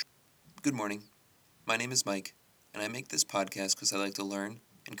Good morning. My name is Mike, and I make this podcast because I like to learn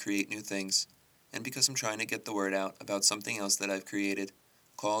and create new things, and because I'm trying to get the word out about something else that I've created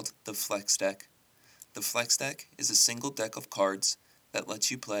called the Flex Deck. The Flex Deck is a single deck of cards that lets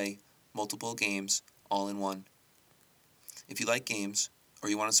you play multiple games all in one. If you like games or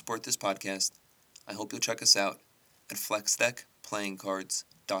you want to support this podcast, I hope you'll check us out at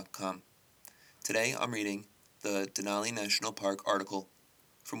flexdeckplayingcards.com. Today I'm reading the Denali National Park article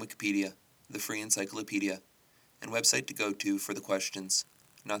from Wikipedia, the free encyclopedia, and website to go to for the questions,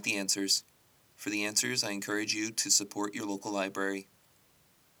 not the answers. For the answers, I encourage you to support your local library.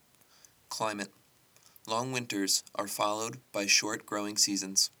 Climate. Long winters are followed by short growing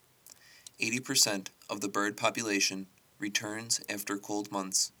seasons. 80% of the bird population returns after cold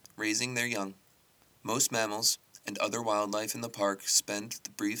months, raising their young. Most mammals and other wildlife in the park spend the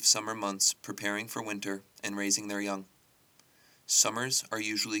brief summer months preparing for winter and raising their young. Summers are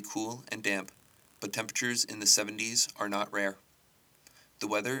usually cool and damp, but temperatures in the 70s are not rare. The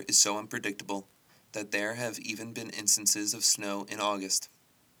weather is so unpredictable that there have even been instances of snow in August.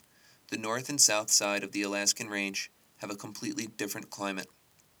 The north and south side of the Alaskan range have a completely different climate.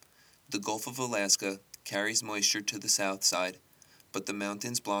 The Gulf of Alaska carries moisture to the south side, but the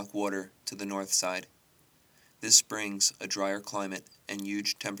mountains block water to the north side. This brings a drier climate and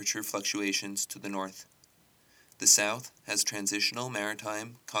huge temperature fluctuations to the north. The south has transitional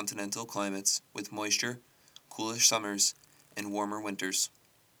maritime continental climates with moisture, cooler summers, and warmer winters.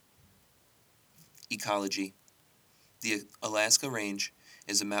 Ecology. The Alaska Range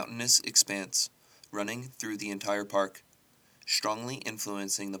is a mountainous expanse running through the entire park, strongly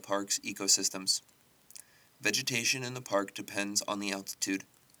influencing the park's ecosystems. Vegetation in the park depends on the altitude.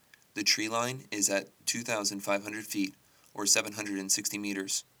 The tree line is at 2,500 feet, or 760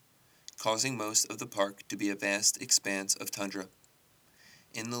 meters, causing most of the park to be a vast expanse of tundra.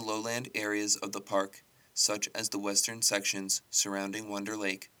 In the lowland areas of the park, such as the western sections surrounding Wonder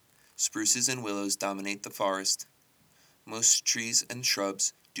Lake, spruces and willows dominate the forest. Most trees and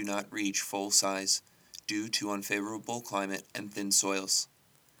shrubs do not reach full size due to unfavorable climate and thin soils.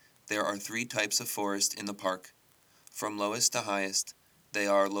 There are 3 types of forest in the park. From lowest to highest, they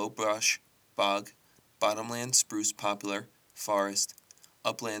are low brush, bog, bottomland spruce poplar, forest,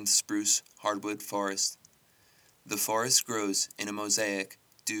 upland spruce hardwood forest. The forest grows in a mosaic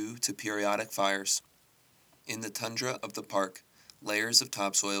due to periodic fires. In the tundra of the park, layers of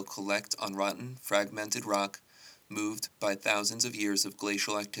topsoil collect on rotten, fragmented rock moved by thousands of years of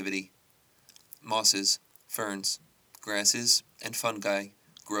glacial activity. Mosses, ferns, grasses, and fungi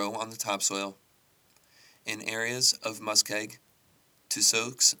grow on the topsoil. In areas of muskeg,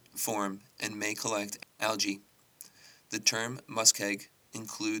 tussocks form and may collect algae. The term muskeg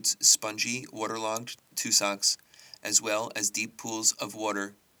includes spongy, waterlogged tussocks, as well as deep pools of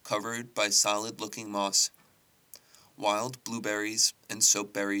water covered by solid-looking moss. Wild blueberries and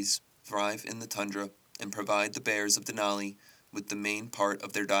soapberries thrive in the tundra and provide the bears of Denali with the main part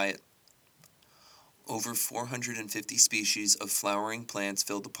of their diet. Over 450 species of flowering plants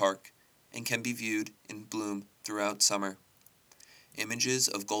fill the park and can be viewed in bloom throughout summer. Images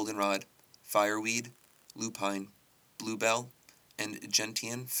of goldenrod, fireweed, lupine, bluebell, and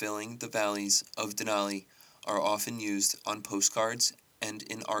gentian filling the valleys of Denali are often used on postcards and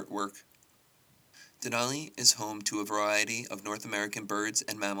in artwork. Denali is home to a variety of North American birds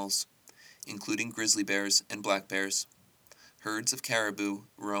and mammals, including grizzly bears and black bears. Herds of caribou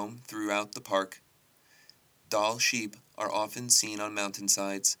roam throughout the park. Dall sheep are often seen on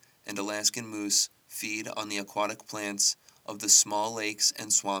mountainsides, and Alaskan moose feed on the aquatic plants of the small lakes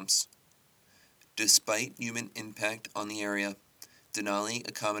and swamps. Despite human impact on the area, Denali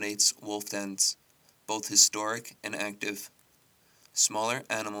accommodates wolf dens, both historic and active. Smaller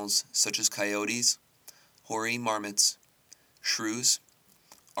animals such as coyotes, hoary marmots, shrews,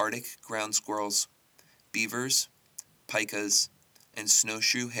 Arctic ground squirrels, beavers, pikas, and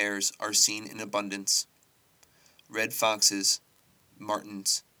snowshoe hares are seen in abundance. Red foxes,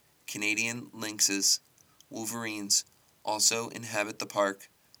 martens, Canadian lynxes, wolverines also inhabit the park,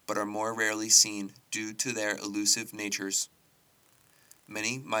 but are more rarely seen due to their elusive natures.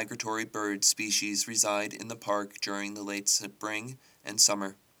 Many migratory bird species reside in the park during the late spring and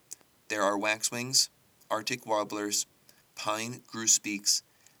summer. There are waxwings, Arctic warblers, pine grosbeaks,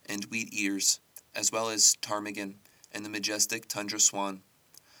 and wheat eaters, as well as ptarmigan and the majestic tundra swan.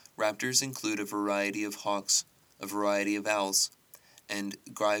 Raptors include a variety of hawks, a variety of owls, and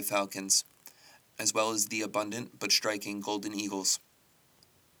gray falcons, as well as the abundant but striking golden eagles.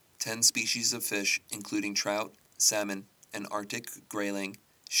 10 species of fish, including trout, salmon, and Arctic grayling,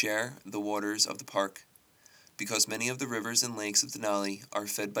 share the waters of the park. Because many of the rivers and lakes of Denali are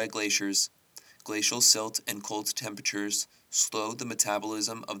fed by glaciers, glacial silt and cold temperatures slow the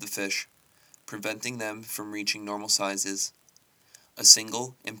metabolism of the fish, preventing them from reaching normal sizes. A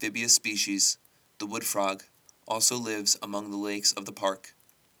single amphibious species, the wood frog, also lives among the lakes of the park.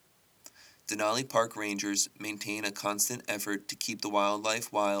 Denali Park rangers maintain a constant effort to keep the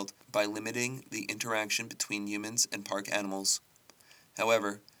wildlife wild by limiting the interaction between humans and park animals.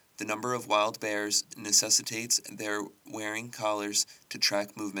 However, the number of wild bears necessitates their wearing collars to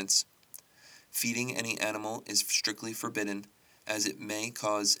track movements. Feeding any animal is strictly forbidden, as it may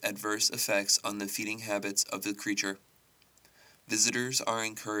cause adverse effects on the feeding habits of the creature. Visitors are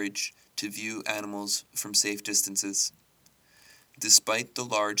encouraged to view animals from safe distances. Despite the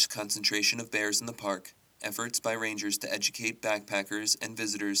large concentration of bears in the park, efforts by rangers to educate backpackers and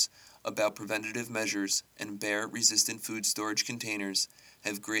visitors about preventative measures and bear-resistant food storage containers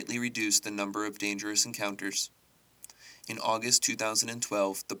have greatly reduced the number of dangerous encounters. In August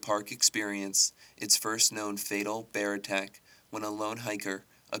 2012, the park experienced its first known fatal bear attack when a lone hiker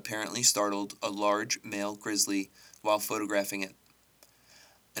apparently startled a large male grizzly while photographing it.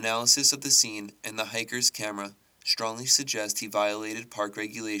 Analysis of the scene and the hiker's camera strongly suggest he violated park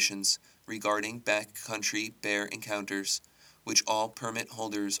regulations regarding backcountry bear encounters, which all permit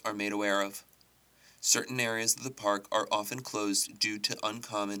holders are made aware of. Certain areas of the park are often closed due to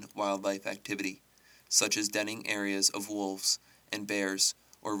uncommon wildlife activity, such as denning areas of wolves and bears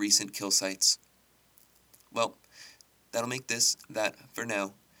or recent kill sites. Well, that'll make this that for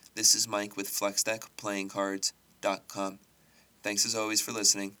now. This is Mike with FlexDeckPlayingCards.com. Thanks as always for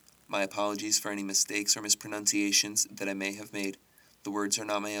listening. My apologies for any mistakes or mispronunciations that I may have made. The words are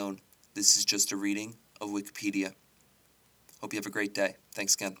not my own. This is just a reading of Wikipedia. Hope you have a great day.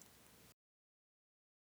 Thanks again.